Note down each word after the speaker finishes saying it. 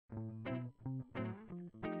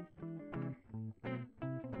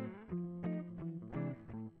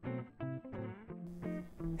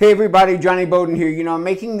Hey everybody, Jonny Bowden here. I'm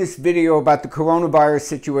making this video about the coronavirus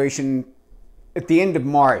situation at the end of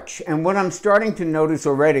March. And what I'm starting to notice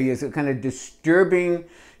already is a kind of disturbing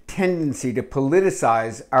tendency to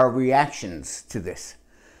politicize our reactions to this.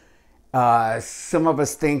 Some of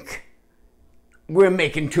us think we're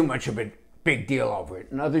making too much of a big deal over it.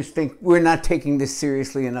 And others think we're not taking this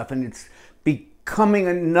seriously enough. And it's becoming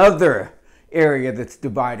another area that's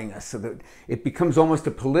dividing us, so that it becomes almost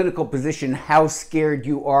a political position how scared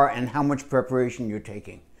you are and how much preparation you're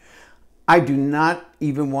taking. I do not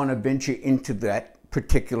even want to venture into that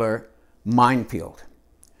particular minefield.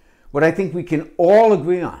 What I think we can all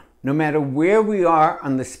agree on, no matter where we are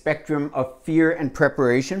on the spectrum of fear and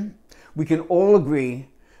preparation, we can all agree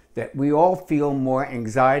that we all feel more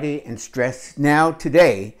anxiety and stress now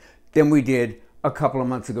today than we did a couple of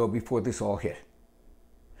months ago before this all hit.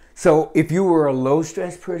 So if you were a low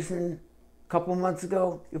stress person a couple of months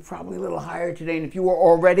ago, you're probably a little higher today. And if you were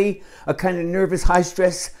already a kind of nervous, high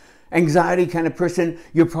stress, anxiety kind of person,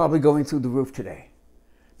 you're probably going through the roof today.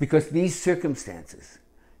 Because these circumstances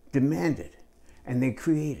demanded and they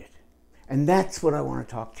created. And that's what I want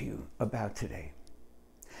to talk to you about today.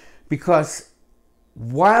 Because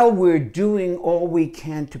while we're doing all we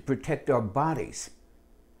can to protect our bodies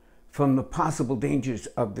from the possible dangers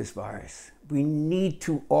of this virus, we need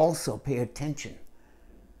to also pay attention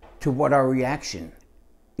to what our reaction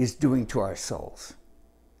is doing to our souls.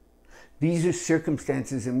 These are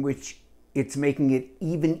circumstances in which it's making it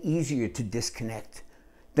even easier to disconnect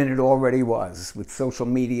than it already was with social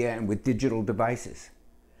media and with digital devices.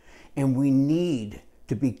 And we need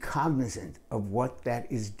to be cognizant of what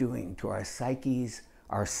that is doing to our psyches,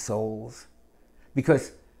 our souls,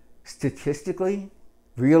 because statistically,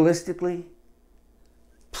 realistically,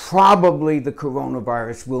 probably the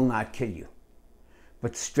coronavirus will not kill you.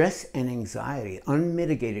 But stress and anxiety,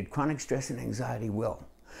 unmitigated chronic stress and anxiety will.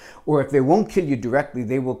 Or if they won't kill you directly,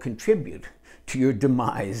 they will contribute to your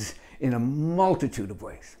demise in a multitude of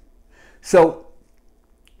ways. So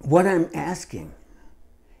what I'm asking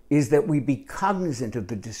is that we be cognizant of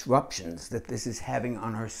the disruptions that this is having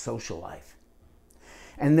on our social life.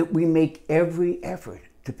 And that we make every effort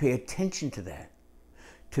to pay attention to that,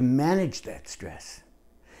 to manage that stress,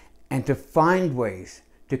 and to find ways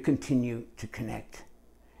to continue to connect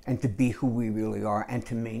and to be who we really are and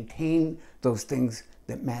to maintain those things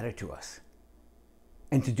that matter to us.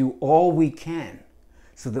 And to do all we can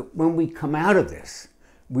so that when we come out of this,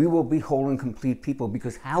 we will be whole and complete people,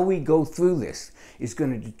 because how we go through this is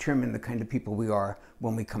going to determine the kind of people we are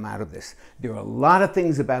when we come out of this. There are a lot of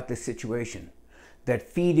things about this situation that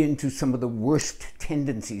feed into some of the worst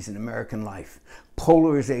tendencies in American life.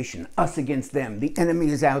 Polarization, us against them, the enemy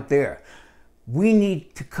is out there. We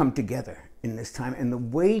need to come together in this time. And the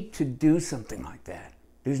way to do something like that,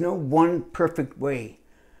 there's no one perfect way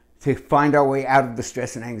to find our way out of the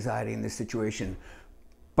stress and anxiety in this situation.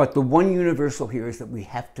 But the one universal here is that we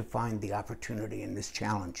have to find the opportunity in this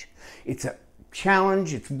challenge. It's a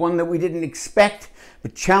challenge. It's one that we didn't expect,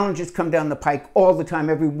 but challenges come down the pike all the time.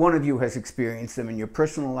 Every one of you has experienced them in your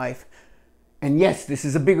personal life. And yes, this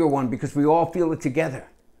is a bigger one because we all feel it together.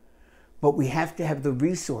 But we have to have the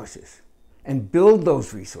resources and build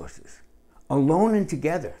those resources alone and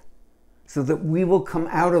together so that we will come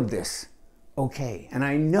out of this okay. And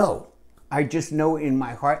I just know in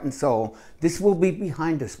my heart and soul, this will be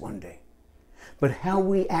behind us one day. But how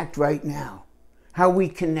we act right now, how we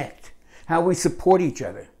connect, how we support each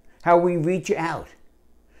other, how we reach out,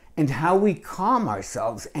 and how we calm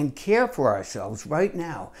ourselves and care for ourselves right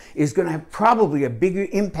now is going to have probably a bigger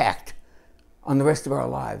impact on the rest of our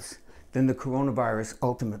lives than the coronavirus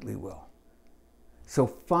ultimately will. So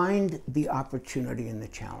find the opportunity in the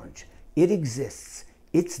challenge. It exists.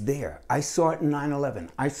 It's there. I saw it in 9/11.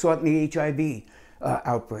 I saw it in the HIV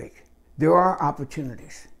outbreak. There are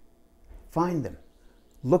opportunities. Find them.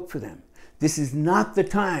 Look for them. This is not the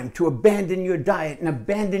time to abandon your diet and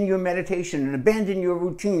abandon your meditation and abandon your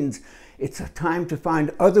routines. It's a time to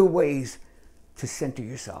find other ways to center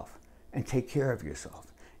yourself and take care of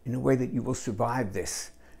yourself in a way that you will survive this.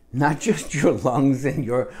 Not just your lungs and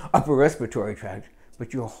your upper respiratory tract,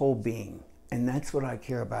 but your whole being. And that's what I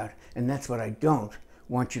care about, and that's what I don't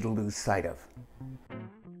want you to lose sight of.